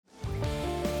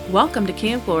Welcome to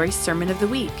King of Glory's Sermon of the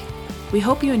Week. We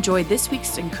hope you enjoyed this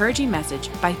week's encouraging message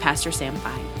by Pastor Sam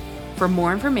Fine. For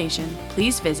more information,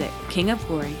 please visit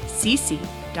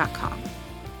kingofglorycc.com.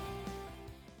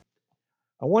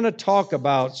 I want to talk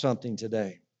about something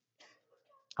today.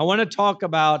 I want to talk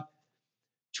about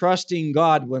trusting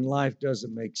God when life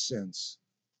doesn't make sense.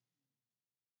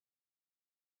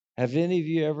 Have any of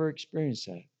you ever experienced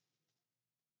that?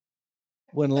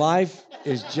 When life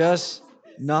is just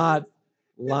not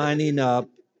lining up,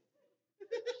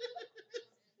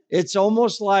 it's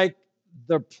almost like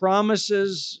the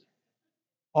promises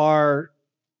are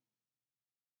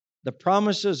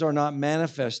not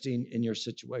manifesting in your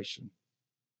situation.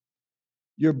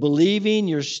 You're believing,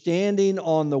 you're standing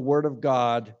on the Word of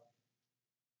God,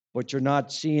 but you're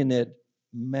not seeing it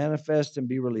manifest and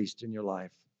be released in your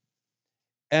life.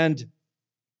 And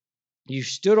you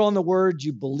stood on the Word,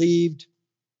 you believed,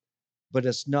 but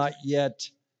it's not yet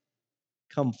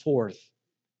come forth.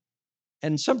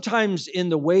 And sometimes in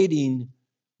the waiting,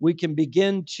 we can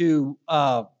begin to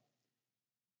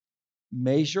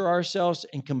measure ourselves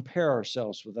and compare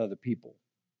ourselves with other people.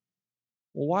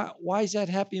 Well, why is that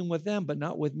happening with them but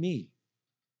not with me?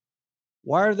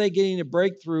 Why are they getting a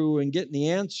breakthrough and getting the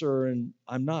answer and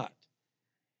I'm not?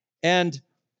 And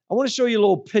I want to show you a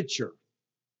little picture.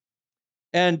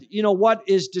 And you know what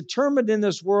is determined in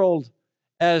this world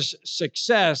as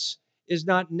success is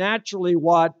not naturally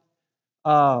what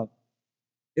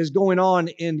is going on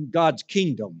in God's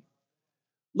kingdom.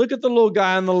 Look at the little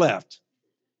guy on the left.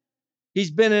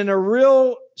 He's been in a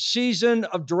real season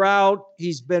of drought.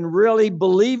 He's been really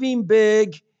believing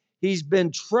big. He's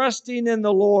been trusting in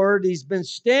the Lord. He's been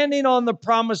standing on the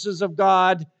promises of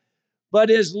God. But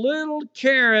his little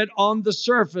carrot on the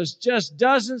surface just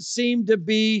doesn't seem to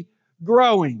be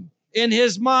growing in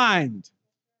his mind.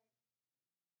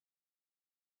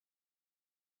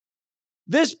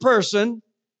 This person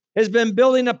has been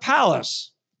building a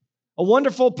palace, a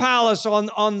wonderful palace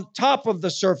on top of the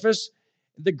surface,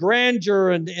 the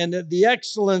grandeur and the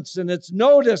excellence, and it's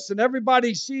noticed, and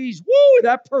everybody sees, woo,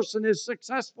 that person is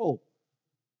successful.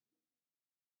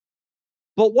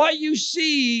 But what you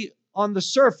see on the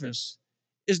surface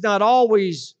is not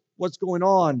always what's going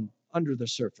on under the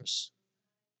surface.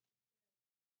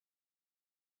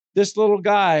 This little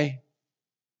guy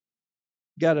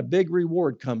got a big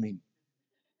reward coming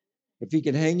if he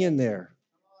can hang in there.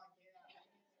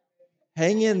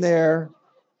 Hang in there,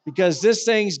 because this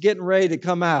thing's getting ready to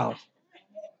come out.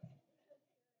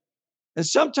 And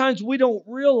sometimes we don't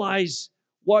realize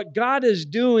what God is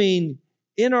doing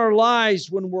in our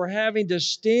lives when we're having to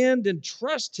stand and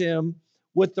trust Him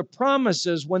with the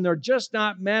promises when they're just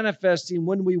not manifesting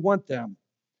when we want them.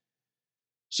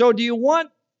 So do you want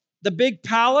the big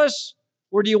palace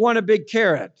or do you want a big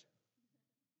carrot?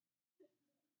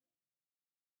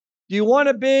 Do you want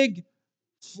a big,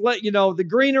 the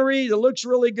greenery that looks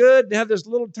really good and have this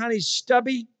little tiny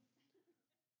stubby?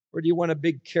 Or do you want a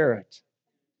big carrot?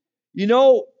 You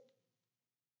know,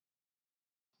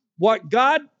 what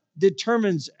God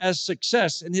determines as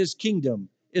success in His kingdom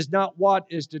is not what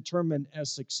is determined as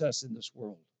success in this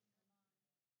world.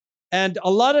 And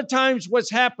a lot of times what's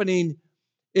happening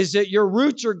is that your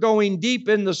roots are going deep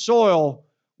in the soil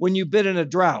when you've been in a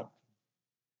drought.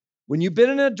 When you've been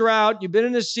in a drought, you've been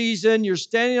in a season, you're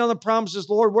standing on the promises,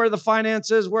 Lord, where are the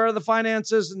finances? Where are the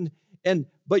finances?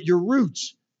 But your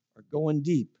roots are going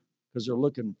deep because they're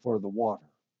looking for the water.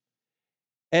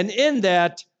 And in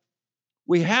that,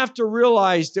 we have to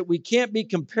realize that we can't be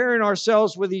comparing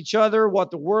ourselves with each other, what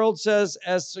the world says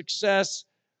as success.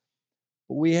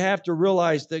 But we have to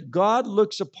realize that God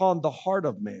looks upon the heart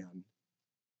of man.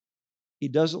 He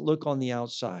doesn't look on the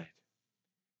outside.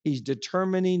 He's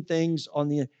determining things on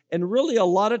the, and really a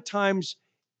lot of times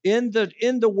in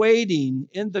the waiting,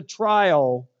 in the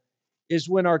trial, is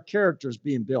when our character is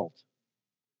being built.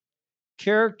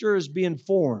 Character is being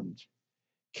formed.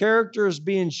 Character is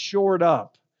being shored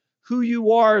up. Who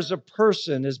you are as a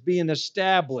person is being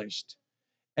established.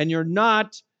 And you're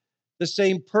not the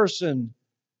same person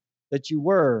that you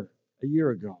were a year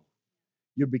ago.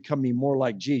 You're becoming more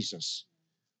like Jesus.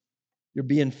 You're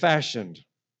being fashioned.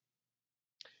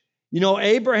 You know,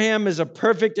 Abraham is a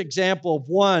perfect example of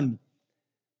one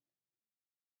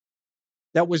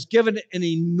that was given an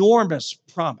enormous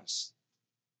promise.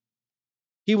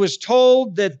 He was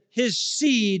told that his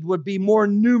seed would be more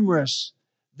numerous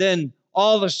than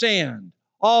all the sand,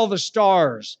 all the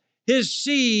stars. His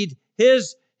seed,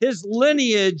 his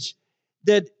lineage,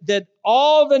 that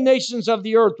all the nations of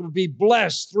the earth would be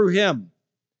blessed through him.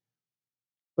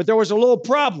 But there was a little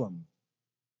problem.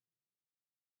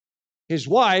 His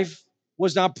wife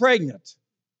was not pregnant.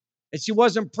 And she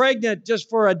wasn't pregnant just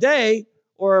for a day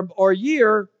or a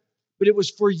year, but it was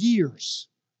for years.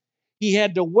 He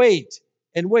had to wait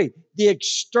and wait. The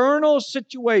external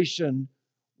situation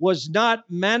was not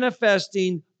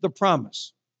manifesting the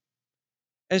promise.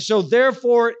 And so,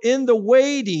 therefore, in the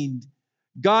waiting,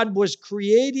 God was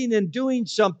creating and doing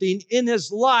something in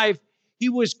his life. He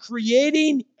was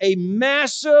creating a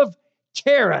massive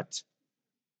carrot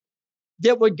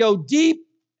that would go deep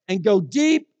and go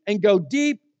deep and go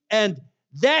deep. And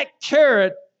that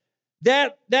carrot,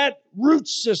 that root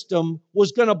system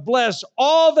was going to bless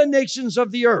all the nations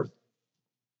of the earth.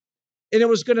 And it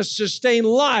was going to sustain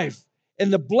life.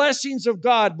 And the blessings of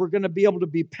God were going to be able to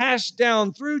be passed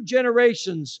down through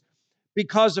generations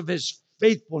because of his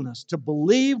faithfulness to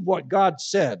believe what God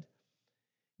said.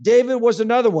 David was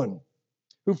another one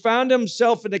who found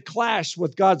himself in a clash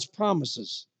with God's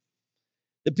promises.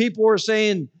 The people were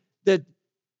saying that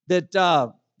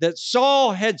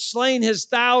Saul had slain his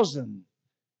 1,000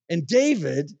 and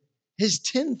David his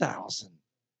 10,000.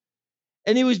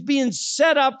 And he was being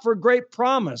set up for great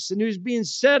promise. And he was being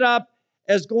set up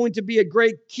as going to be a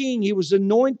great king. He was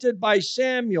anointed by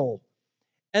Samuel.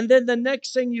 And then the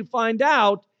next thing you find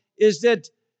out is that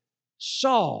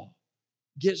Saul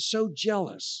gets so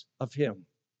jealous of him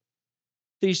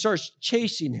that he starts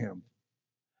chasing him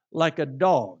like a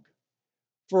dog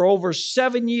for over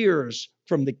 7 years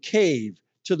from the cave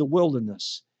to the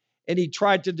wilderness. And he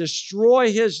tried to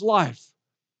destroy his life.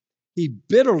 He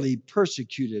bitterly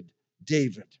persecuted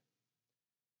David.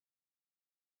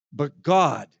 But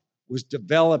God was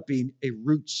developing a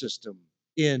root system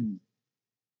in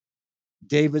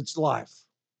David's life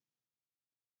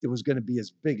that was going to be as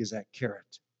big as that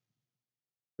carrot.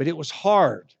 But it was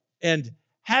hard. And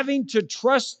having to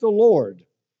trust the Lord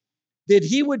that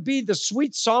he would be the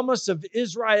sweet psalmist of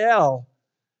Israel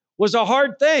was a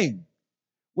hard thing.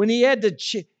 When he had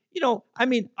to,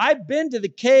 I've been to the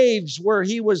caves where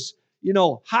he was,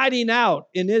 hiding out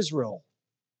in Israel.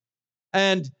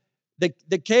 And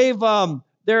the cave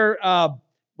there,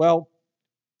 the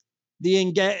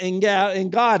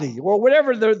Engadi, or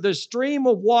whatever the stream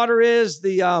of water is,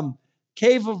 the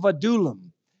cave of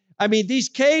Adullam. I mean, these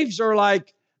caves are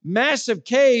like massive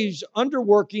caves,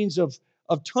 underworkings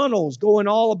of tunnels going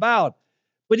all about.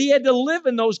 But he had to live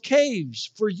in those caves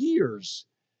for years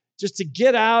just to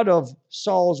get out of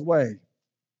Saul's way.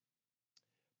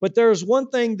 But there's one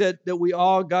thing that we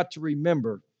all got to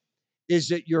remember, is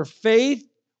that your faith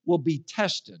will be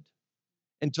tested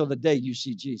until the day you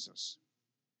see Jesus.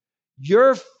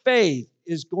 Your faith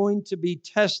is going to be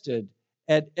tested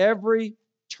at every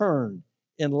turn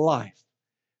in life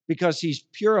because he's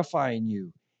purifying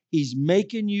you. He's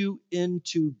making you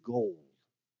into gold.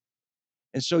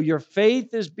 And so your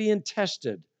faith is being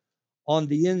tested on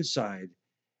the inside.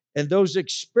 And those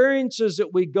experiences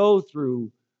that we go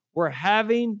through, we're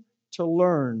having to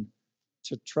learn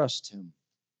to trust him.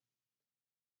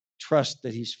 Trust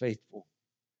that he's faithful.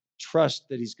 Trust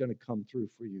that he's going to come through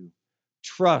for you.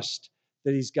 Trust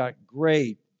that he's got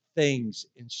great things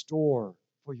in store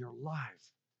for your life.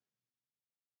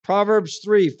 Proverbs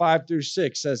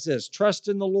 3:5-6 says this: trust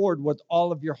in the Lord with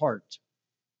all of your heart.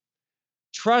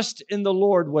 Trust in the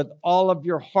Lord with all of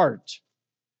your heart,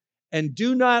 and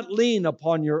do not lean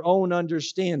upon your own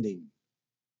understanding,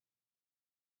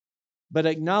 but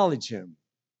acknowledge him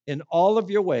in all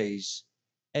of your ways,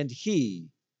 and he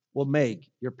will make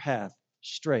your path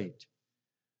straight.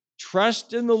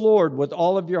 Trust in the Lord with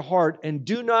all of your heart, and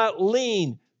do not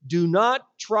lean. Do not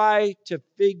try to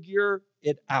figure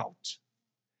it out.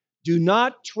 Do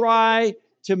not try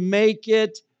to make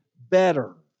it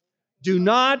better. Do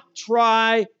not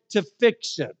try to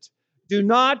fix it. Do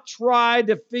not try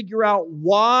to figure out,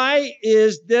 why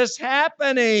is this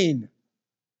happening?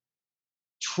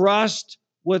 Trust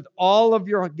with all of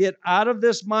your, get out of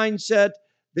this mindset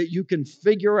that you can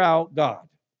figure out God.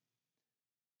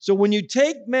 So when you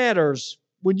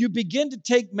begin to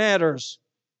take matters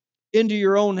into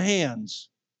your own hands,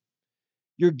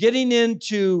 you're getting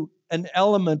into an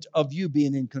element of you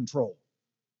being in control.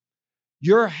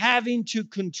 You're having to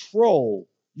control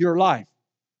your life.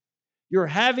 You're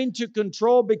having to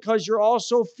control because you're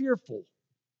also fearful.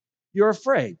 You're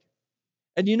afraid.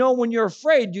 And when you're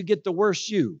afraid, you get the worst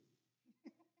you.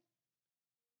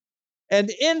 And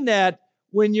in that,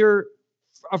 when you're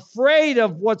afraid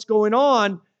of what's going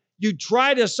on, you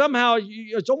try to somehow,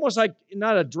 it's almost like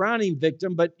not a drowning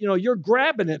victim, but you're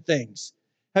grabbing at things.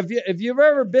 Have you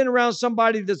ever been around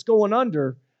somebody that's going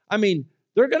under? I mean,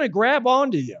 they're going to grab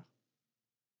onto you.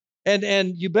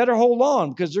 And you better hold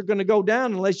on, because they're going to go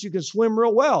down unless you can swim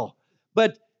real well.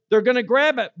 But they're going to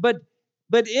grab it. But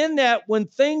But in that,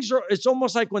 it's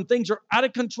almost like when things are out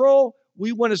of control,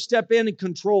 we want to step in and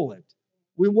control it.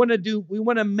 We want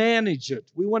to manage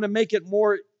it. We want to make it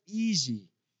more easy.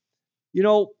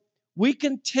 We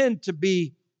can tend to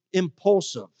be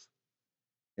impulsive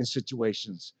in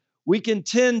situations. We can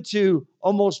tend to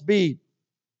almost be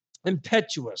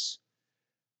impetuous.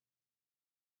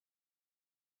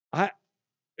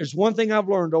 There's one thing I've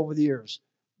learned over the years.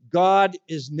 God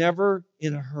is never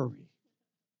in a hurry,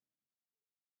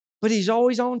 but he's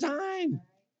always on time.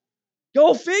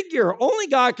 Go figure. Only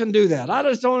God can do that. I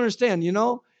just don't understand,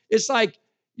 It's like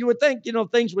you would think,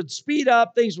 things would speed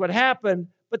up, things would happen,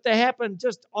 but they happen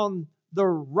just on the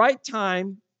right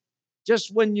time,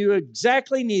 just when you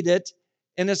exactly need it.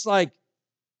 And it's like,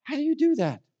 how do you do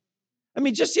that?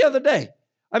 Just the other day.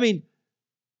 I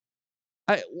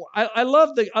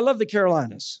love the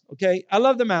Carolinas, okay? I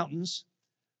love the mountains.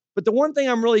 But the one thing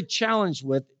I'm really challenged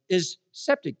with is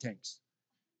septic tanks.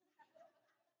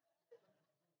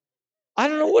 I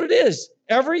don't know what it is.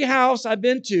 Every house I've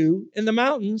been to in the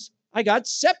mountains, I got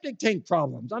septic tank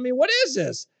problems. What is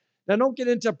this? Now, don't get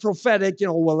into prophetic,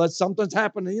 something's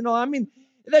happening.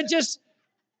 That just,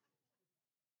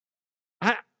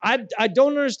 I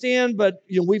don't understand, but,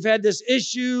 we've had this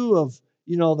issue of,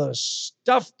 the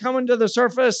stuff coming to the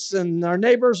surface, and our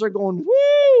neighbors are going,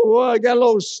 whoo, I got a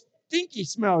little stinky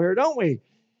smell here, don't we?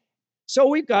 So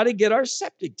we've got to get our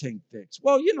septic tank fixed.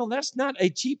 Well, that's not a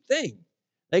cheap thing.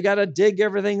 They got to dig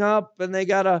everything up, and they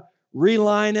got to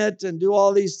reline it and do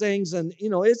all these things. And,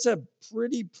 it's a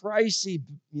pretty pricey,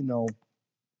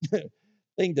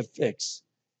 thing to fix.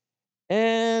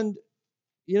 And,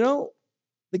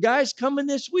 the guy's coming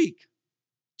this week,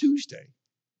 Tuesday,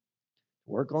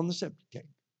 to work on the septic tank.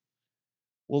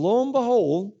 Well, lo and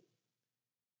behold,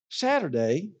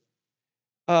 Saturday,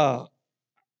 I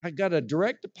got a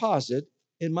direct deposit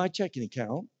in my checking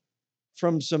account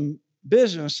from some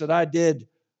business that I did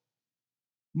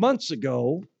months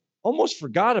ago. Almost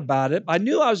forgot about it. I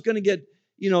knew I was going to get,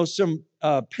 some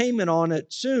payment on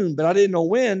it soon, but I didn't know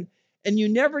when. And you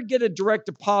never get a direct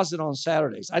deposit on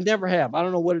Saturdays. I never have. I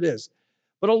don't know what it is.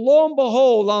 But lo and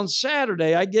behold, on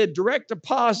Saturday, I get a direct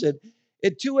deposit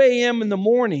at 2 a.m. in the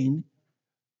morning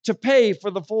to pay for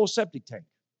the full septic tank.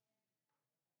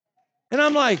 And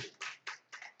I'm like,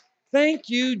 thank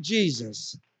you,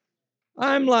 Jesus.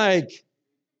 I'm like,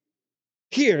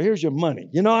 here's your money.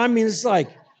 It's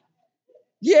like,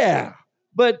 yeah.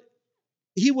 But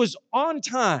he was on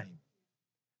time.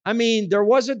 There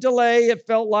was a delay. It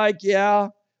felt like, yeah,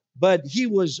 but he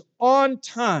was on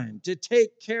time to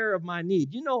take care of my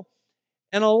need.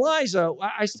 And Eliza,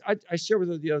 I shared with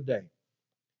her the other day.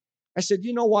 I said,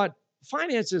 you know what?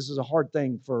 Finances is a hard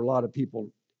thing for a lot of people,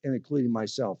 and including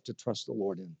myself, to trust the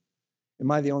Lord in.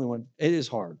 Am I the only one? It is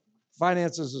hard.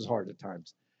 Finances is hard at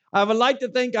times. I would like to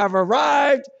think I've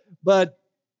arrived, but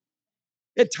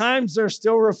at times there's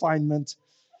still refinement.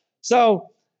 So,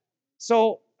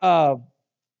 where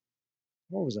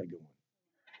was I going?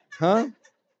 Huh?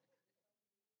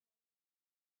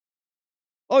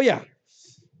 Oh, yeah.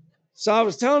 So I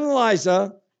was telling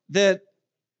Eliza that,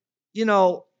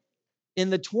 in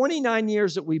the 29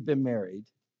 years that we've been married,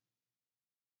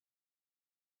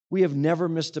 we have never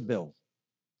missed a bill.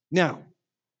 Now,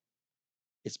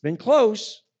 it's been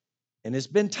close and it's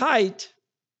been tight.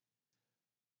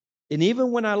 And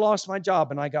even when I lost my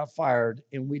job and I got fired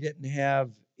and we didn't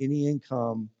have any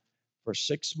income for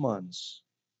 6 months,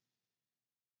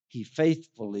 he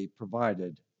faithfully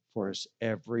provided for us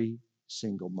every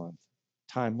single month,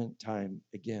 time and time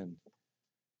again.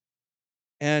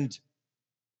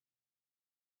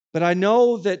 But I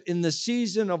know that in the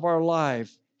season of our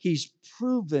life, he's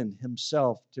proven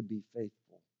himself to be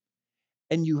faithful.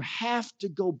 And you have to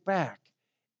go back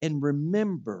and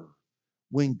remember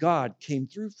when God came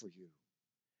through for you.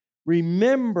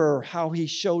 Remember how he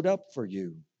showed up for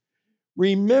you.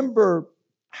 Remember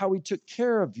how he took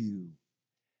care of you.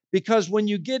 Because when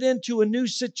you get into a new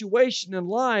situation in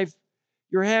life,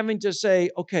 you're having to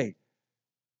say, okay,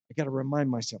 I got to remind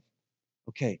myself,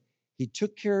 okay, he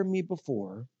took care of me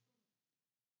before,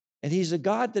 and he's a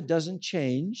God that doesn't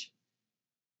change.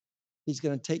 He's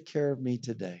going to take care of me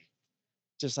today,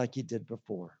 just like he did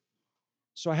before.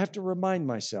 So I have to remind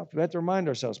myself. We have to remind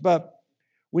ourselves. But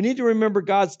we need to remember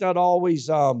God's not always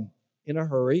in a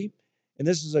hurry. And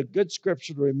this is a good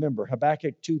scripture to remember.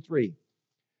 Habakkuk 2:3.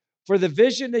 For the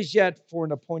vision is yet for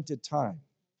an appointed time.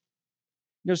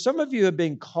 Some of you have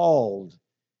been called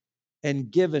and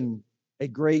given a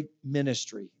great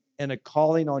ministry and a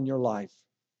calling on your life,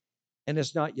 and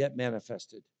it's not yet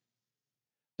manifested.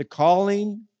 The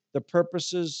calling, the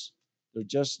purposes, they're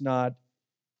just not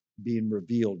being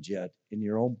revealed yet in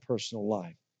your own personal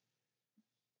life.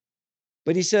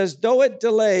 But he says, though it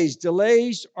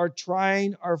delays are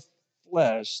trying our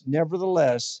flesh,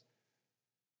 nevertheless,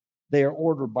 they are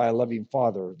ordered by a loving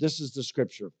Father. This is the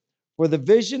scripture. For the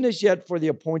vision is yet for the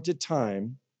appointed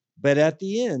time, but at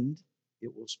the end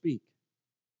it will speak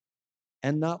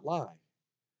and not lie.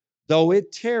 Though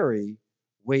it tarry,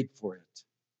 wait for it,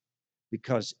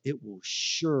 because it will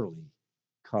surely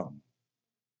come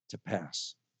to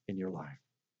pass in your life.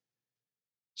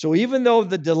 So even though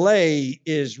the delay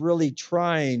is really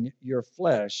trying your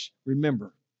flesh,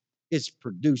 remember, it's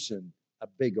producing a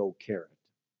big old carrot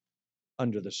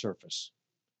under the surface.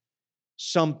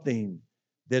 Something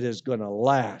that is going to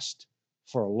last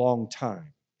for a long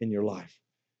time in your life.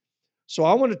 So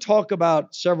I want to talk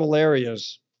about several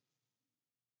areas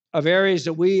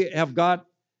that we have got,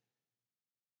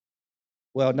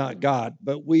 well, not got,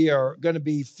 but we are going to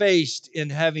be faced in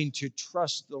having to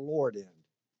trust the Lord in.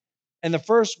 And the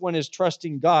first one is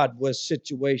trusting God with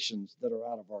situations that are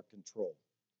out of our control.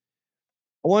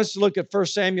 I want us to look at 1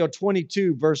 Samuel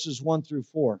 22, verses 1 through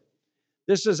 4.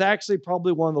 This is actually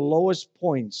probably one of the lowest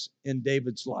points in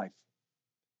David's life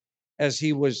as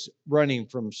he was running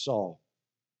from Saul.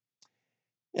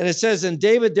 And it says, and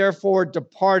David therefore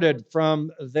departed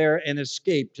from there and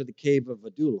escaped to the cave of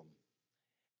Adullam.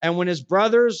 And when his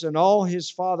brothers and all his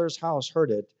father's house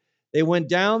heard it, they went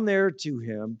down there to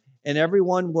him, and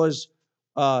everyone was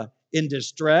in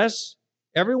distress,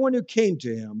 everyone who came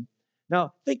to him.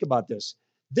 Now, think about this.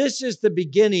 This is the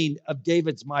beginning of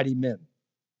David's mighty men.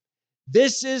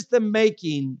 This is the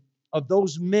making of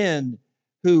those men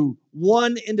who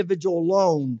one individual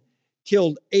alone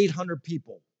killed 800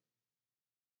 people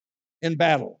in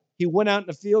battle. He went out in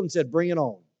the field and said, bring it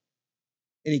on.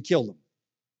 And he killed them.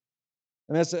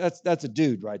 And that's a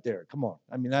dude right there. Come on.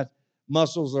 I mean, that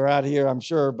muscles are out here, I'm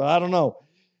sure, but I don't know.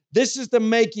 This is the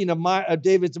making of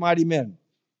David's mighty men.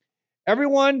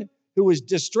 Everyone who was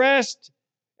distressed,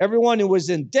 everyone who was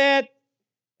in debt,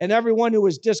 and everyone who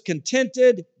was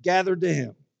discontented gathered to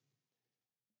him.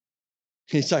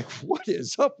 He's like, what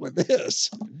is up with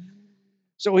this?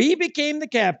 So he became the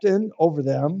captain over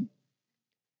them,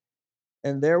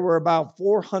 and there were about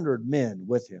 400 men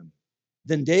with him.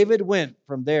 Then David went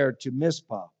from there to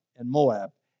Mizpah and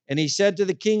Moab, and he said to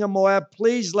the king of Moab,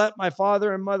 please let my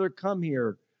father and mother come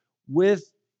here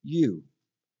with you.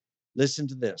 Listen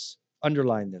to this,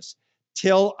 underline this,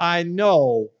 till I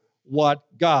know what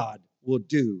God will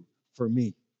do for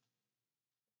me.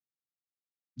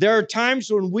 There are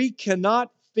times when we cannot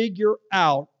figure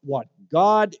out what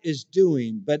God is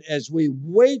doing, but as we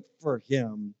wait for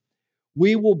him,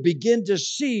 we will begin to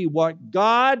see what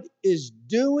God is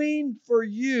doing for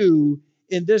you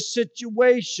in this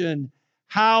situation,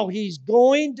 how he's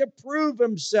going to prove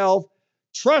himself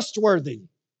trustworthy.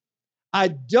 I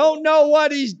don't know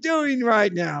what he's doing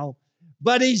right now,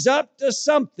 but he's up to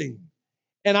something.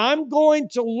 And I'm going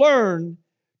to learn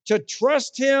to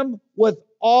trust him with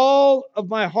all of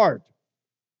my heart.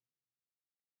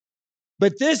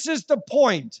 But this is the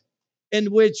point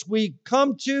in which we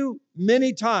come to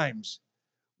many times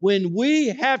when we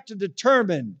have to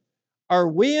determine, are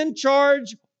we in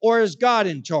charge or is God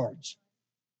in charge?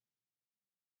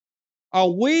 Are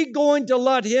we going to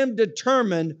let him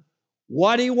determine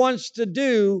what he wants to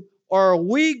do, or are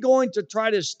we going to try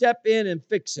to step in and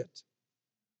fix it?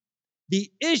 The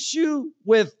issue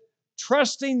with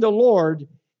trusting the Lord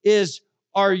is,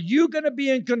 are you going to be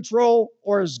in control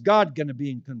or is God going to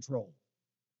be in control?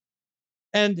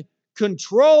 And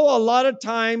control a lot of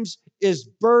times is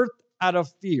birthed out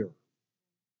of fear.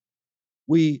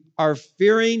 We are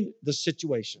fearing the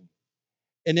situation.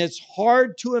 And it's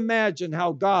hard to imagine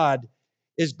how God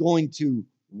is going to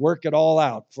work it all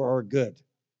out for our good.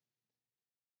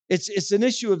 It's an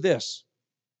issue of this.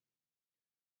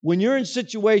 When you're in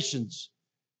situations,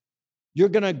 are you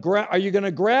going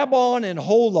to grab on and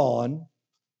hold on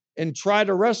and try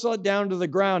to wrestle it down to the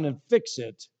ground and fix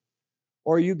it?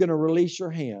 Or are you going to release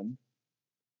your hand,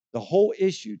 the whole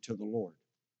issue, to the Lord?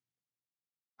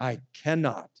 I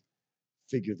cannot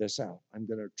figure this out. I'm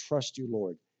going to trust you,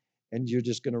 Lord. And you're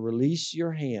just going to release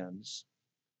your hands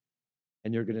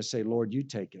and you're going to say, Lord, you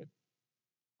take it.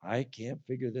 I can't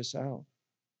figure this out.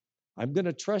 I'm going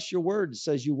to trust your word. It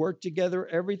says you work together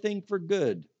everything for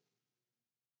good.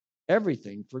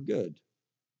 Everything for good.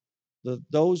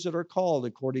 Those that are called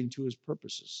according to his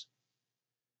purposes.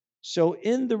 So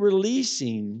in the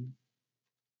releasing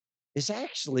is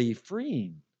actually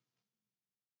freeing.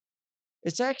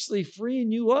 It's actually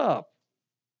freeing you up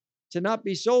to not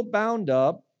be so bound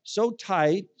up, so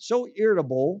tight, so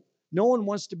irritable. No one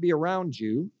wants to be around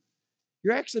you.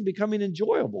 You're actually becoming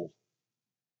enjoyable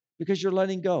because you're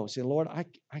letting go. Say, Lord, I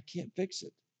can't fix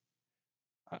it.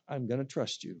 I'm going to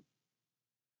trust you.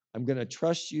 I'm going to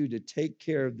trust you to take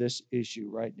care of this issue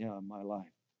right now in my life.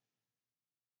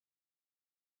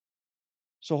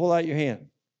 So hold out your hand.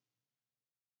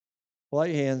 Hold out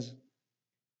your hands.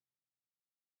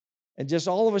 And just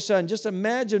all of a sudden, just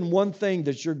imagine one thing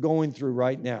that you're going through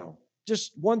right now.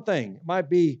 Just one thing. It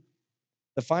might be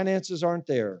the finances aren't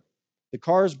there. The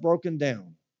car's broken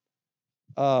down.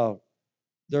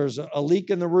 There's a leak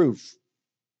in the roof.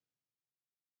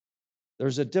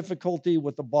 There's a difficulty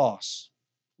with the boss,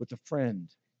 with a friend,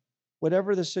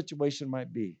 whatever the situation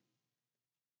might be.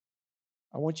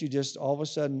 I want you just all of a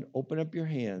sudden open up your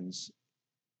hands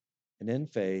and in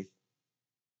faith,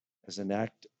 as an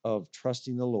act of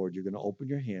trusting the Lord, you're going to open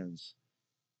your hands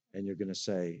and you're going to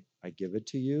say, I give it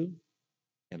to you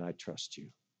and I trust you.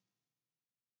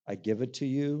 I give it to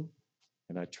you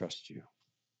and I trust you.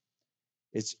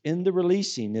 It's in the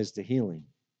releasing is the healing.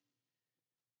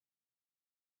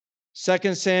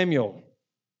 2 Samuel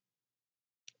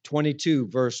 22,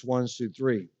 verse 1 through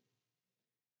 3.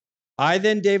 I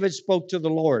then, David, spoke to the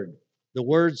Lord the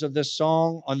words of this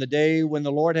song on the day when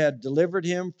the Lord had delivered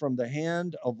him from the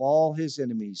hand of all his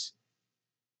enemies.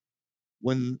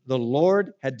 When the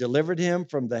Lord had delivered him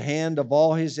from the hand of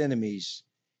all his enemies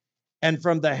and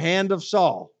from the hand of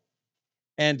Saul.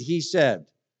 And he said,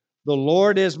 the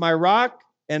Lord is my rock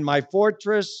and my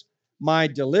fortress, my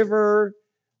deliverer,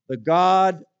 the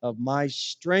God of my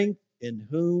strength, in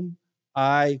whom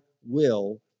I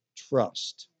will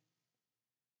trust.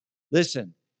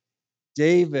 Listen,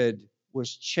 David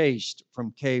was chased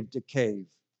from cave to cave,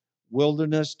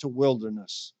 wilderness to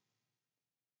wilderness,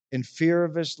 in fear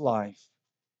of his life.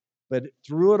 But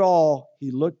through it all,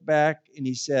 he looked back and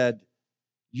he said,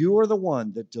 you are the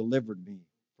one that delivered me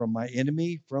from my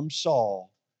enemy, from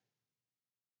Saul.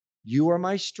 You are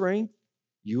my strength.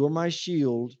 You are my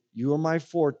shield. You are my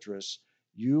fortress.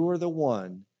 You are the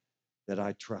one that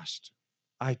I trust.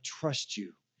 I trust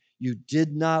you. You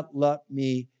did not let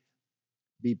me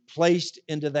be placed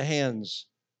into the hands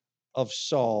of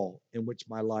Saul, in which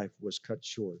my life was cut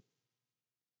short.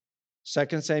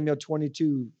 2 Samuel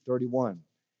 22:31.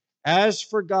 As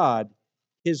for God,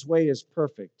 his way is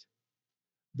perfect.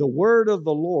 The word of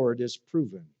the Lord is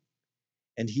proven,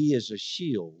 and he is a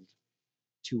shield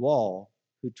to all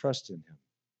who trust in him.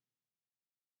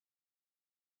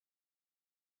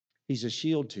 He's a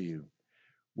shield to you.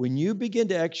 When you begin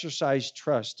to exercise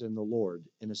trust in the Lord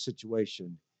in a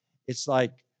situation, it's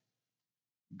like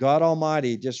God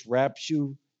Almighty just wraps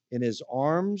you in his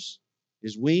arms,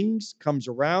 his wings, comes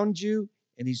around you,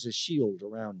 and he's a shield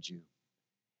around you.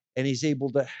 And he's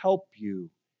able to help you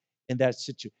in that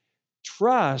situation.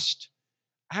 Trust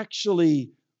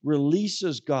actually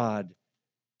releases God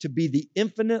to be the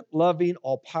infinite, loving,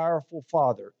 all-powerful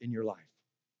Father in your life.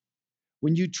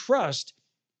 When you trust,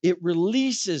 it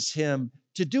releases him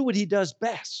to do what he does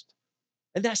best,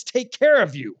 and that's take care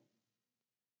of you,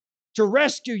 to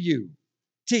rescue you,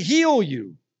 to heal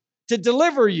you, to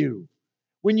deliver you.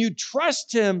 When you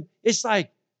trust him, it's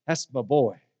like, that's my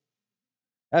boy,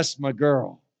 that's my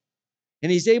girl.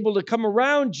 And he's able to come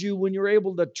around you when you're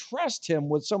able to trust him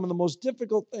with some of the most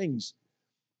difficult things.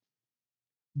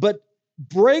 But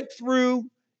breakthrough,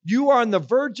 you are on the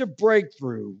verge of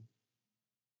breakthrough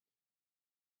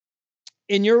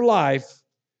in your life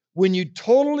when you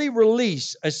totally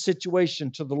release a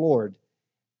situation to the Lord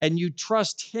and you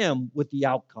trust him with the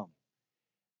outcome.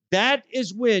 That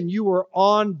is when you are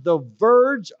on the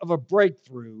verge of a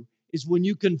breakthrough, is when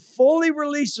you can fully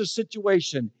release a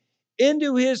situation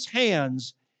into his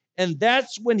hands, and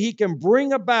that's when he can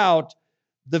bring about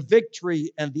the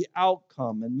victory and the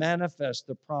outcome and manifest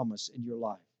the promise in your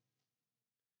life.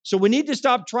 So we need to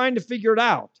stop trying to figure it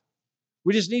out.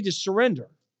 We just need to surrender.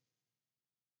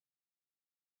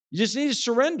 You just need to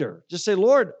surrender. Just say,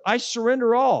 Lord, I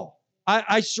surrender all.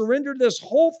 I surrender this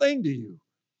whole thing to you.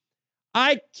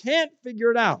 I can't figure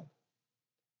it out.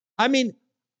 I mean,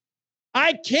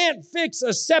 I can't fix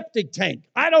a septic tank.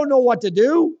 I don't know what to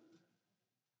do.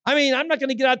 I mean, I'm not going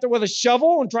to get out there with a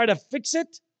shovel and try to fix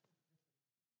it.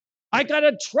 I got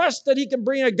to trust that he can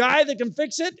bring a guy that can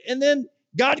fix it, and then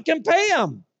God can pay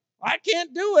him. I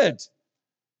can't do it.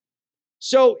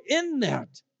 So in that,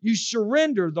 you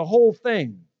surrender the whole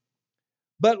thing.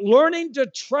 But learning to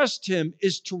trust him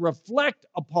is to reflect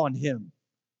upon him,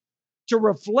 to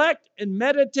reflect and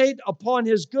meditate upon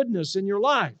his goodness in your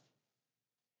life.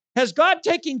 Has God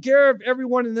taken care of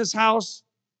everyone in this house?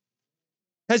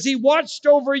 Has he watched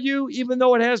over you even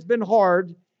though it has been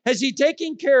hard? Has he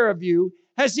taken care of you?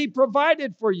 Has he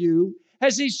provided for you?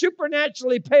 Has he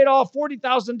supernaturally paid off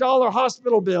 $40,000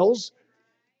 hospital bills?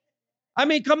 I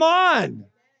mean, come on.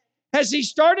 Has he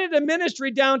started a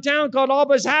ministry downtown called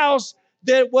Abba's House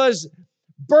that was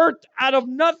birthed out of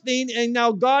nothing, and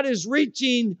now God is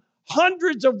reaching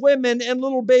hundreds of women and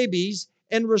little babies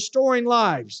and restoring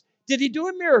lives? Did he do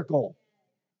a miracle?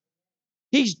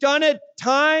 He's done it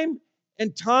time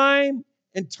and time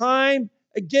and time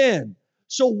again.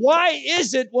 So why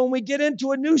is it when we get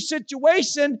into a new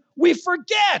situation, we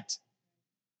forget?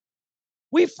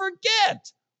 We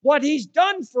forget what he's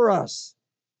done for us.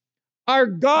 Our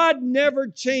God never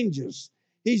changes.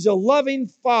 He's a loving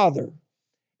Father.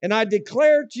 And I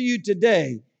declare to you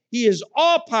today, he is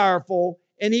all powerful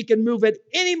and he can move at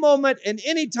any moment and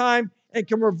any time and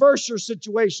can reverse your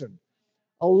situation.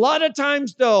 A lot of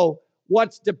times, though,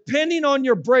 what's depending on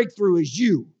your breakthrough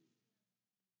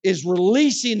is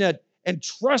releasing it and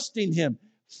trusting him.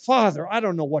 Father, I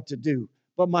don't know what to do,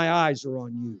 but my eyes are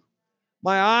on you.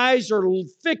 My eyes are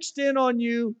fixed in on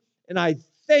you, and I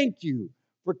thank you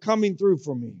for coming through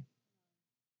for me.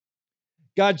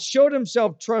 God showed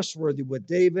himself trustworthy with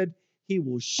David. He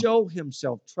will show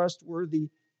himself trustworthy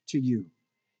to you.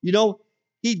 You know,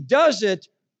 he does it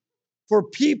for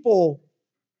people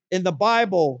in the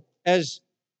Bible as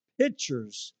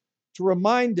pictures to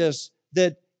remind us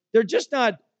that they're just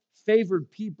not favored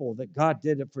people, that God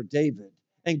did it for David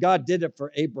and God did it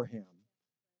for Abraham.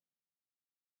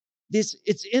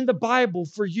 It's in the Bible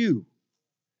for you,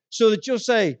 so that you'll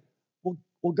say,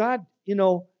 well, God,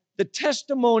 the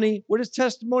testimony, what does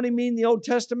testimony mean in the Old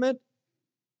Testament?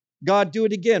 God, do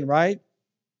it again, right?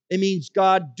 It means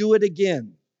God, do it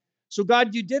again. So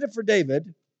God, you did it for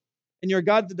David, and you're a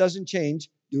God that doesn't change.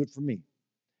 Do it for me.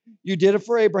 You did it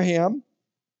for Abraham.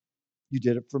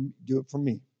 Do it for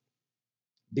me.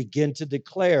 Begin to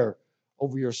declare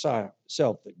over yourself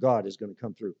that God is going to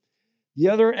come through. The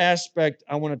other aspect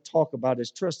I want to talk about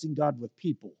is trusting God with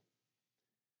people.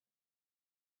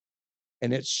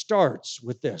 And it starts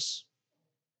with this.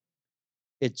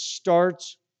 It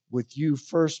starts with you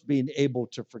first being able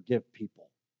to forgive people.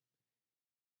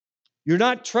 You're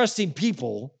not trusting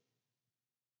people,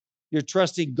 you're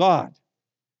trusting God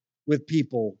with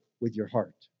people with your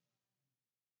heart.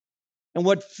 And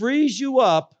what frees you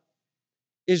up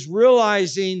is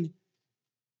realizing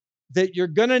that you're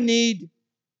going to need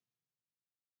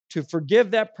to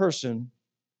forgive that person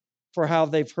for how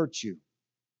they've hurt you.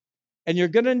 And you're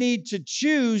going to need to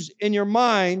choose in your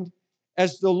mind,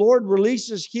 as the Lord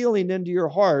releases healing into your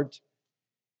heart,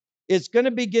 it's going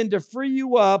to begin to free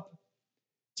you up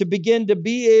to begin to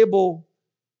be able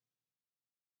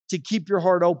to keep your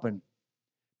heart open.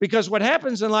 Because what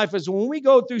happens in life is when we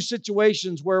go through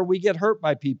situations where we get hurt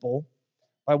by people,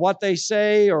 by what they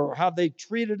say or how they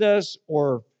treated us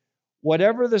or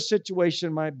whatever the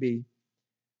situation might be,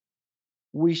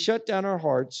 we shut down our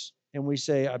hearts and we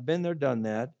say, I've been there, done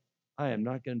that. I am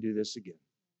not going to do this again.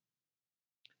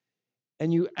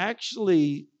 And you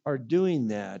actually are doing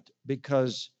that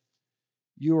because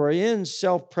you are in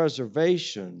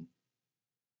self-preservation,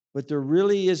 but there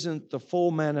really isn't the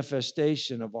full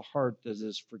manifestation of a heart that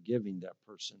is forgiving that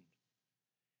person.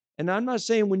 And I'm not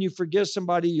saying when you forgive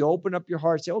somebody, you open up your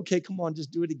heart, say, okay, come on,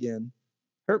 just do it again.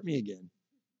 Hurt me again.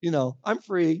 I'm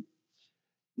free.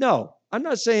 No, I'm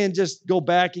not saying just go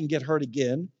back and get hurt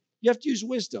again. You have to use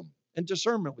wisdom and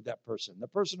discernment with that person. The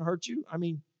person hurt you,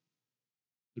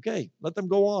 okay, let them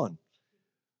go on.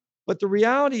 But the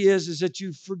reality is that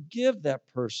you forgive that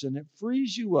person. It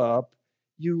frees you up.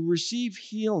 You receive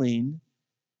healing.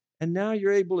 And now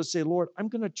you're able to say, Lord, I'm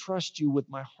going to trust you with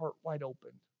my heart wide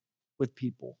open with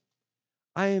people.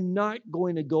 I am not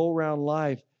going to go around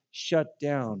life shut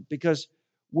down, because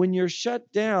when you're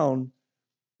shut down,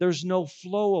 there's no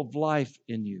flow of life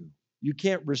in you. You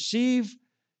can't receive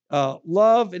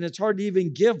love, and it's hard to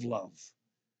even give love.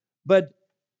 But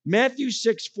Matthew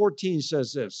 6:14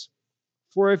 says this,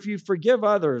 for if you forgive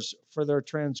others for their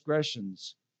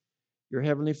transgressions, your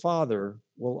heavenly Father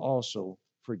will also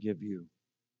forgive you.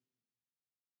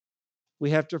 We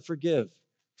have to forgive.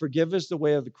 Forgive is the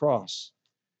way of the cross.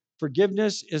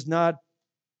 Forgiveness is not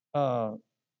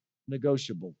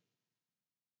negotiable.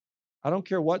 I don't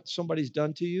care what somebody's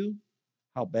done to you,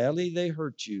 how badly they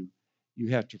hurt you,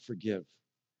 you have to forgive.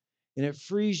 And it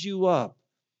frees you up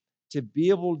to be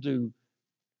able to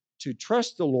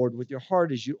trust the Lord with your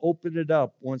heart as you open it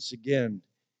up once again,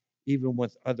 even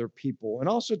with other people. And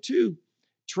also, too,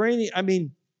 trusting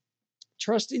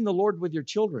the Lord with your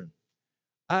children.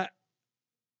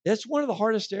 That's one of the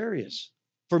hardest areas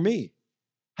for me,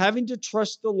 having to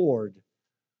trust the Lord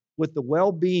with the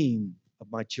well-being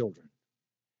of my children.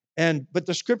 But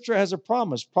the scripture has a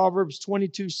promise. Proverbs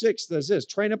 22:6 says this,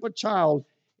 train up a child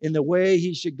in the way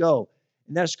he should go.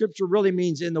 And that scripture really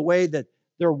means in the way that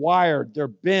they're wired, they're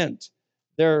bent,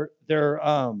 they're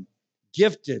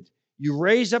gifted. You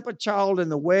raise up a child in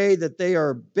the way that they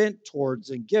are bent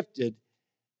towards and gifted.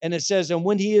 And it says, and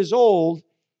when he is old,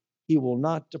 he will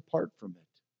not depart from it.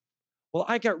 Well,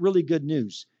 I got really good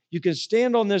news. You can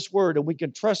stand on this word and we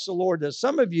can trust the Lord that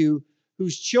some of you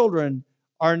whose children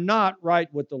are not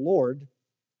right with the Lord,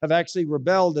 have actually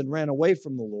rebelled and ran away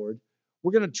from the Lord.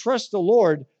 We're going to trust the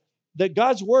Lord that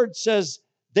God's word says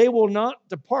they will not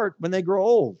depart when they grow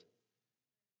old.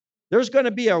 There's going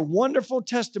to be a wonderful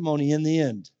testimony in the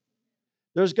end.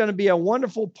 There's going to be a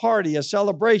wonderful party, a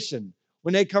celebration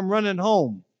when they come running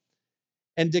home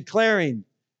and declaring,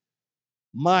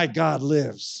 my God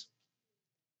lives.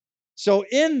 So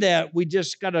in that, we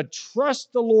just got to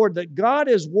trust the Lord that God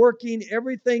is working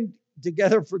everything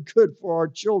together for good for our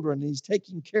children. And He's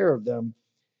taking care of them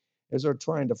as they're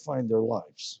trying to find their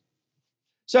lives.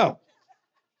 So,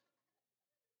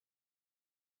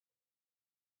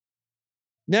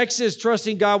 next is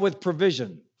trusting God with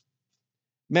provision.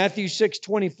 Matthew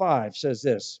 6:25 says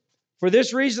this, for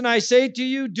this reason I say to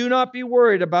you, do not be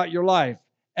worried about your life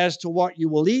as to what you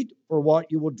will eat or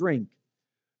what you will drink,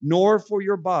 nor for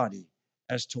your body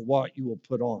as to what you will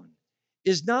put on.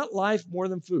 Is not life more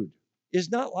than food?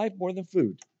 Is not life more than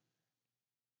food?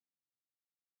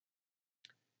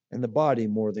 And the body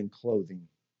more than clothing.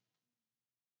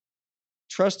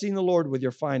 Trusting the Lord with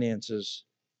your finances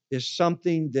is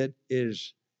something that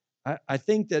is, I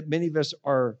think that many of us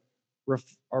are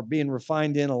being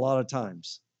refined in a lot of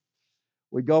times.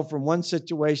 We go from one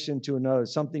situation to another.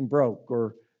 Something broke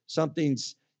or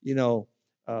something's,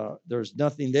 there's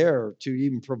nothing there to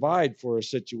even provide for a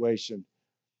situation.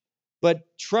 But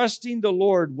trusting the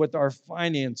Lord with our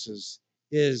finances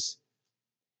is,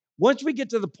 once we get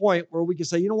to the point where we can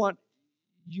say, you know what,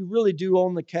 you really do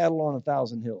own the cattle on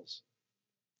 1,000 hills.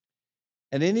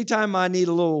 And anytime I need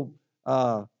a little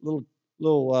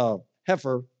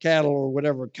heifer, cattle, or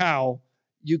whatever, cow,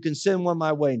 you can send one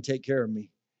my way and take care of me.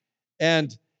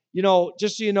 And,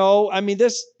 just so you know, I mean,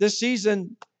 this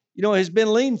season, has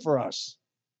been lean for us.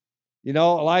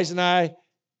 Eliza and I,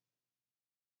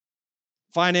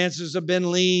 finances have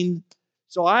been lean.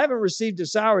 So I haven't received a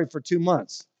salary for 2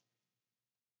 months.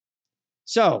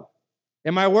 So,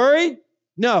 am I worried?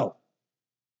 No.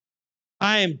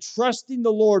 I am trusting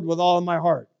the Lord with all of my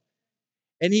heart.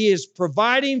 And He is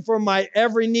providing for my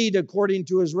every need according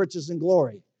to His riches and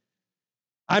glory.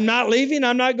 I'm not leaving.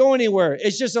 I'm not going anywhere.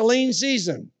 It's just a lean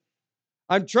season.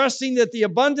 I'm trusting that the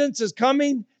abundance is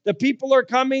coming, the people are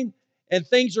coming, and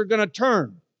things are going to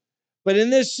turn. But in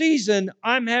this season,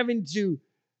 I'm having to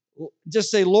just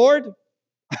say, Lord,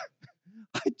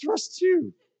 I trust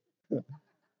you.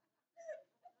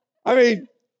 I mean,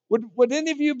 would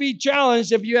any of you be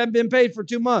challenged if you haven't been paid for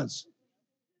 2 months?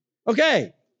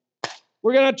 Okay,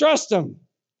 we're going to trust Him.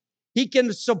 He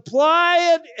can supply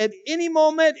it at any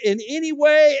moment, in any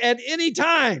way, at any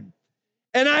time.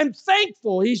 And I'm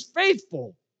thankful He's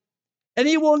faithful. And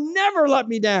He will never let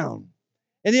me down.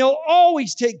 And He'll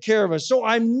always take care of us. So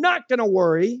I'm not going to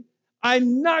worry.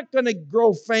 I'm not going to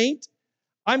grow faint.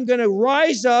 I'm going to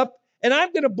rise up, and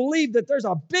I'm going to believe that there's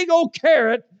a big old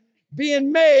carrot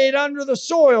being made under the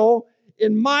soil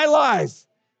in my life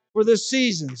for this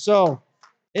season. So,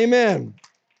 amen.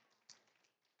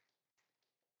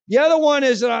 The other one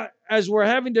is as we're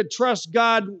having to trust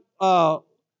God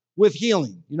with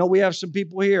healing. We have some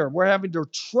people here. We're having to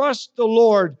trust the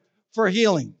Lord for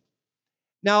healing.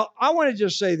 Now, I want to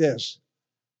just say this.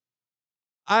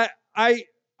 I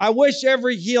wish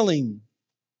every healing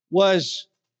was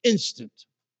instant.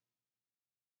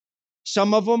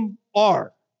 Some of them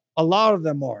are. A lot of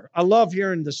them are. I love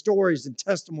hearing the stories and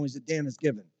testimonies that Dan has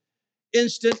given.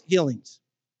 Instant healings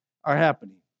are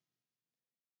happening.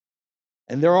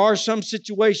 And there are some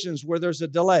situations where there's a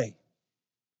delay.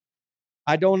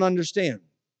 I don't understand.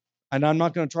 And I'm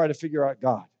not going to try to figure out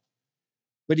God.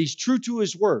 But He's true to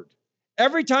His word.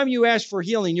 Every time you ask for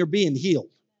healing, you're being healed.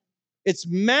 It's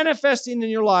manifesting in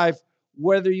your life,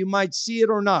 whether you might see it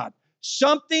or not.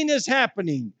 Something is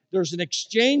happening. There's an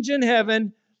exchange in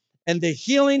heaven, and the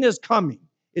healing is coming.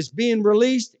 It's being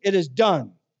released. It is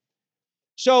done.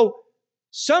 So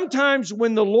sometimes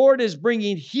when the Lord is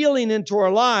bringing healing into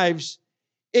our lives,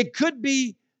 it could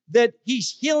be that He's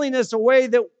healing us a way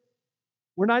that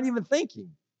we're not even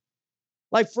thinking.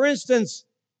 Like, for instance,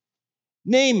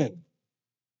 Naaman,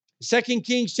 2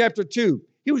 Kings chapter 2.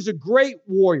 He was a great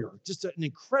warrior, just an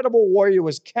incredible warrior. He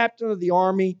was captain of the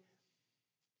army.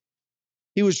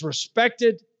 He was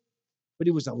respected, but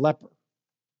he was a leper.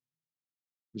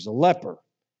 He was a leper.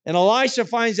 And Elisha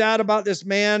finds out about this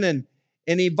man and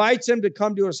he invites him to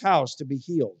come to his house to be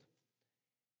healed.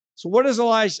 So what does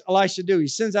Elisha do? He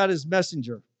sends out his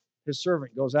messenger. His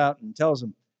servant goes out and tells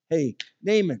him, hey,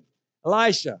 Naaman,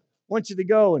 Elisha wants you to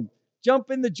go and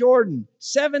jump in the Jordan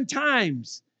 7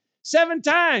 times. 7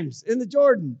 times in the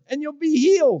Jordan, and you'll be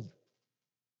healed.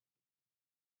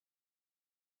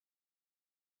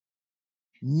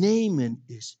 Naaman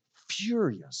is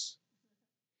furious.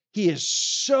 He is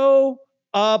so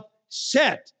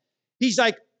upset. He's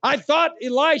like, I thought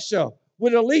Elisha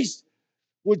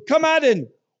would come out and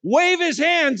wave his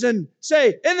hands and say,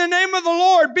 in the name of the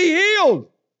Lord, be healed.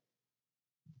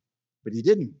 But he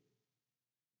didn't.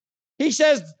 He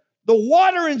says, the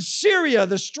water in Syria,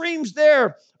 the streams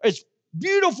there, it's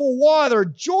beautiful water.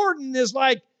 Jordan is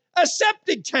like a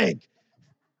septic tank.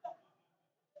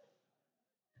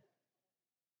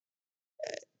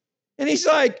 And he's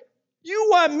like, you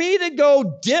want me to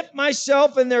go dip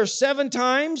myself in there 7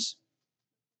 times?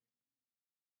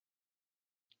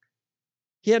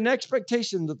 He had an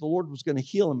expectation that the Lord was going to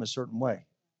heal him a certain way.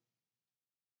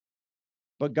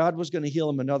 But God was going to heal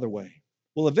him another way.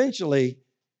 Well, eventually,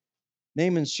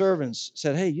 Naaman's servants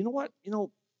said, hey, you know what?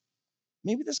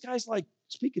 Maybe this guy's like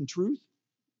speaking truth.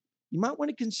 You might want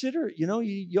to consider it.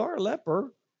 You are a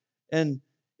leper. And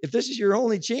if this is your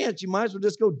only chance, you might as well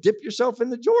just go dip yourself in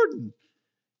the Jordan.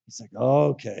 He's like,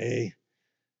 okay.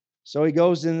 So he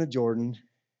goes in the Jordan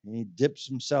and he dips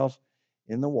himself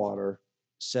in the water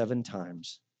 7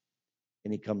 times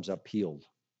and he comes up healed.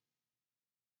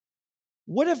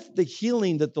 What if the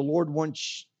healing that the Lord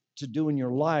wants to do in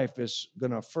your life is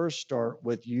going to first start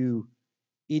with you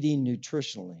eating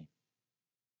nutritionally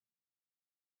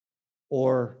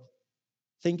or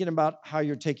thinking about how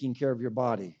you're taking care of your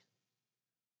body?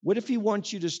 What if he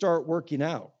wants you to start working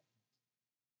out?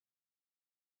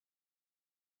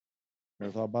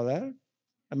 Ever thought about that?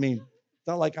 I mean, it's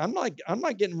not like I'm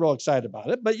not getting real excited about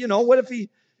it, but what if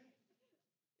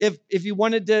you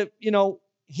wanted to,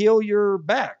 heal your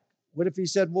back? What if he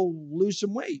said, well, lose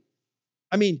some weight?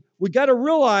 I mean, we got to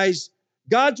realize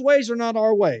God's ways are not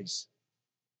our ways.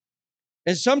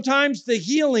 And sometimes the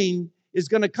healing is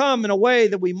going to come in a way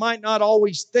that we might not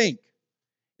always think.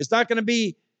 It's not going to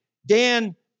be,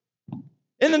 Dan,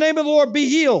 in the name of the Lord, be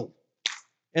healed.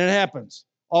 And it happens,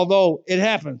 although it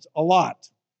happens a lot.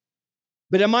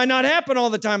 But it might not happen all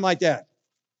the time like that.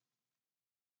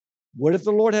 What if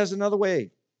the Lord has another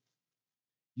way?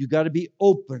 You got to be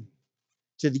open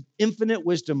to the infinite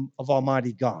wisdom of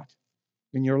Almighty God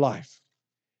in your life.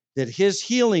 That his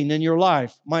healing in your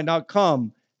life might not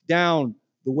come down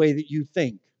the way that you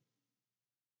think.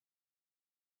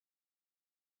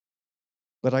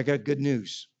 But I got good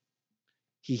news.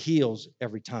 He heals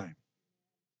every time.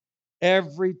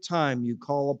 Every time you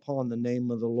call upon the name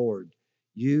of the Lord,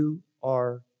 you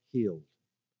are healed.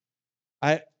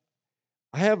 I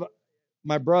have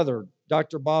my brother,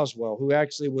 Dr. Boswell, who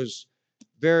actually was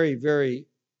very, very,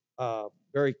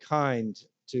 very kind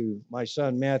to my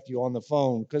son Matthew on the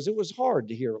phone because it was hard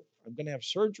to hear. I'm going to have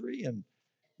surgery, and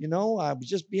I was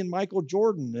just being Michael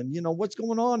Jordan, and what's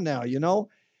going on now,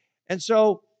 and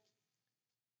so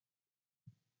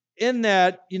in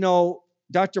that,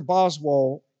 Dr.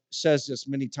 Boswell says this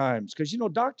many times because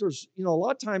doctors, a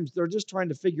lot of times they're just trying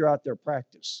to figure out their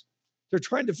practice. They're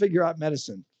trying to figure out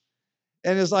medicine.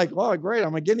 And it's like, well, great,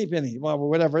 I'm a guinea pig. Well,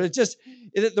 whatever. It's just,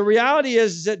 the reality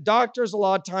is that doctors a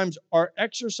lot of times are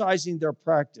exercising their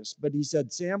practice. But he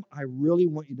said, Sam, I really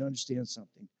want you to understand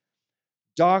something.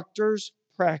 Doctors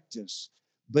practice,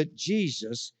 but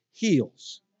Jesus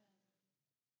heals.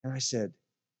 And I said,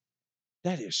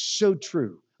 that is so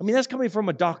true. I mean, that's coming from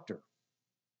a doctor.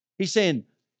 He's saying,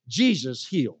 Jesus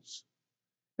heals.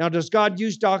 Now, does God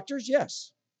use doctors?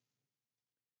 Yes.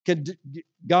 Can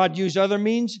God use other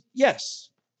means? Yes.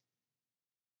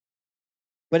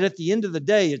 But at the end of the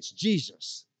day, it's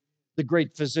Jesus, the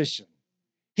great physician.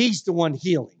 He's the one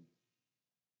healing.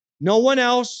 No one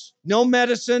else, no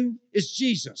medicine, it's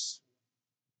Jesus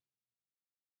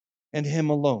and him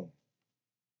alone.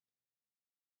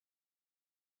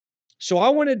 So I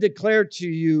want to declare to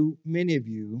you, many of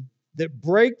you, that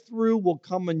breakthrough will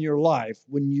come in your life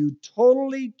when you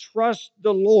totally trust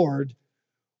the Lord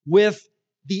with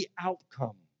the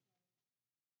outcome.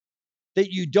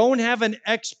 That you don't have an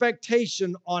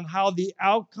expectation on how the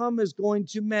outcome is going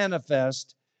to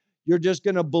manifest. You're just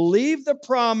going to believe the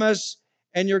promise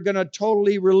and you're going to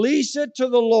totally release it to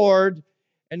the Lord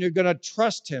and you're going to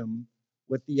trust him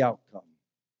with the outcome.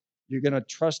 You're going to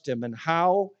trust him and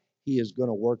how he is going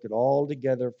to work it all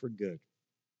together for good.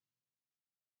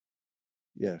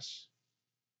 Yes.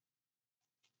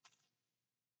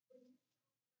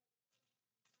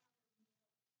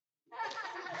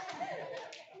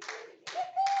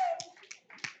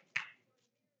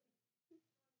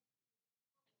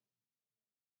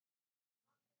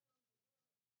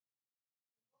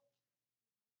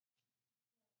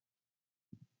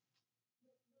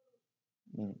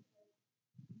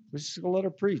 We're just going to let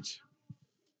her preach.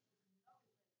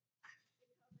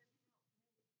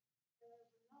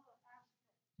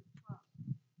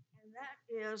 And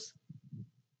that is,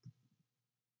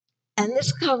 and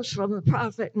this comes from the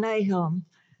prophet Nahum.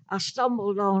 I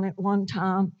stumbled on it one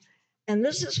time, and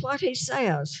this is what he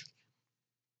says: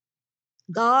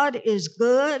 God is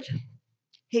good.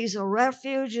 He's a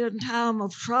refuge in time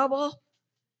of trouble,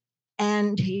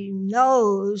 and he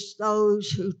knows those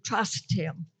who trust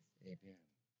him. Amen.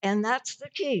 And that's the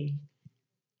key.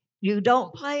 You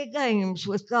don't play games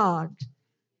with God.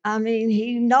 I mean,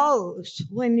 he knows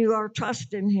when you are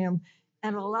trusting him.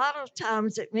 And a lot of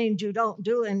times it means you don't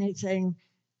do anything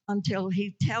until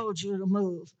he tells you to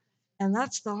move. And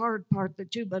that's the hard part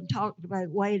that you've been talking about,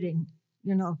 waiting,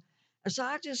 And so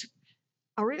I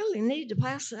really need to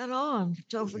pass that on.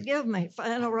 So forgive me for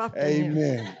interrupting you.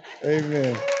 Amen.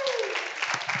 Amen.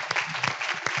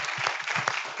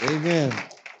 Amen.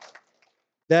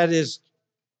 That is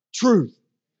truth.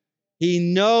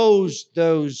 He knows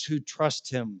those who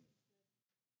trust him.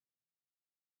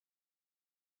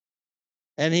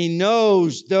 And he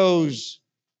knows those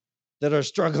that are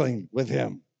struggling with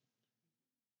him.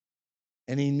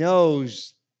 And he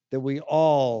knows that we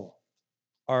all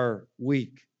are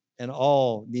weak and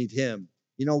all need him.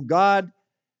 God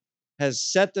has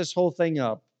set this whole thing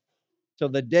up till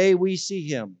the day we see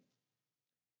him.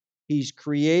 He's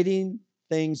creating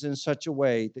things in such a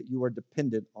way that you are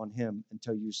dependent on him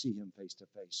until you see him face to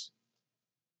face.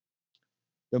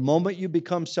 The moment you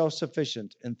become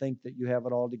self-sufficient and think that you have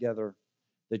it all together,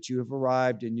 that you have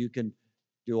arrived and you can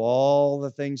do all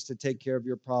the things to take care of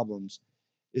your problems,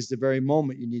 is the very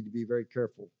moment you need to be very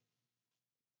careful.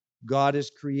 God is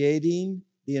creating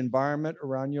the environment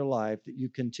around your life that you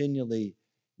continually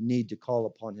need to call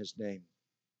upon his name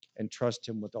and trust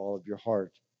him with all of your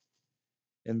heart.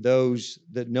 And those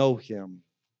that know him,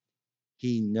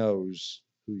 he knows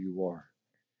who you are.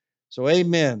 So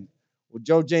amen. Well,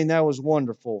 Joe Jane, that was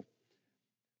wonderful.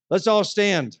 Let's all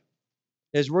stand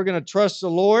as we're going to trust the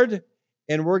Lord,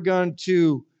 and we're going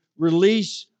to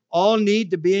release all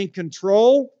need to be in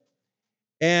control.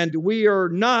 And we are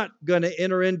not going to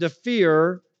enter into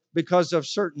fear because of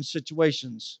certain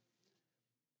situations.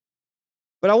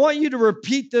 But I want you to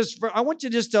repeat this. I want you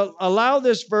just to allow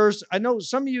this verse. I know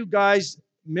some of you guys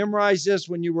memorized this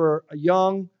when you were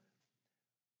young,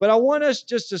 but I want us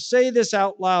just to say this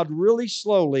out loud really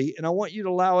slowly, and I want you to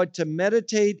allow it to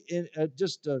meditate,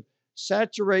 just to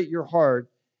saturate your heart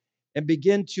and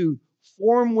begin to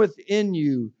form within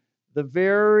you the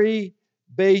very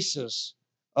basis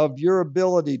of your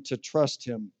ability to trust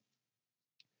him.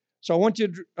 So I want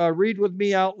you to read with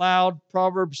me out loud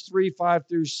Proverbs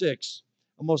 3:5-6.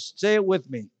 I'm going to say it with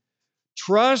me.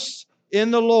 Trust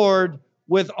in the Lord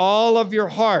with all of your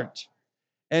heart,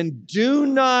 and do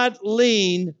not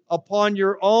lean upon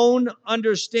your own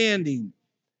understanding,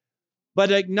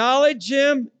 but acknowledge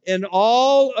him in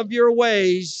all of your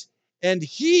ways, and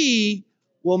he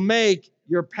will make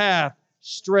your path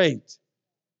straight.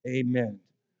 Amen.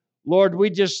 Lord, we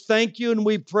just thank you and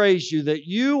we praise you that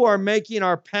you are making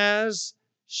our paths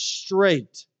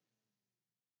straight.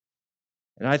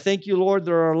 And I thank you, Lord,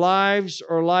 that our lives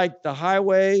are like the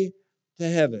highway to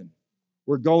heaven.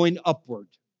 We're going upward.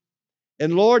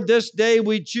 And Lord, this day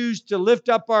we choose to lift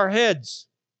up our heads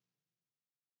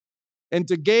and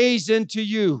to gaze into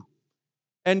you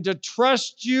and to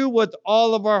trust you with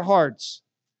all of our hearts,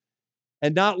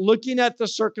 and not looking at the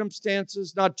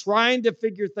circumstances, not trying to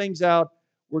figure things out.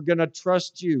 We're going to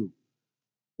trust you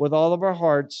with all of our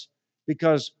hearts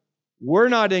because we're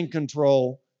not in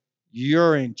control.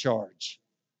 You're in charge.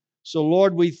 So,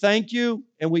 Lord, we thank you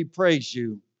and we praise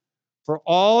you for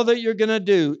all that you're going to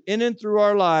do in and through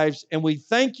our lives. And we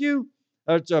thank you.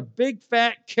 It's a big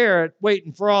fat carrot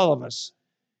waiting for all of us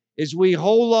as we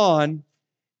hold on,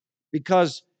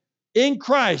 because in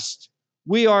Christ,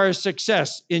 we are a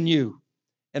success in you.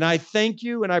 And I thank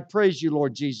you and I praise you,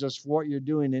 Lord Jesus, for what you're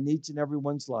doing in each and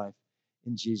everyone's life.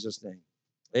 In Jesus' name.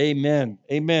 Amen.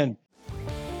 Amen.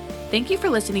 Thank you for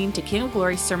listening to King of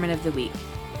Glory's Sermon of the Week.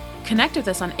 Connect with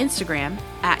us on Instagram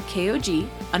at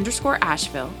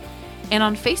KOG_Asheville and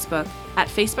on Facebook at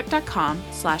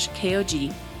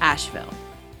facebook.com/KOG Asheville.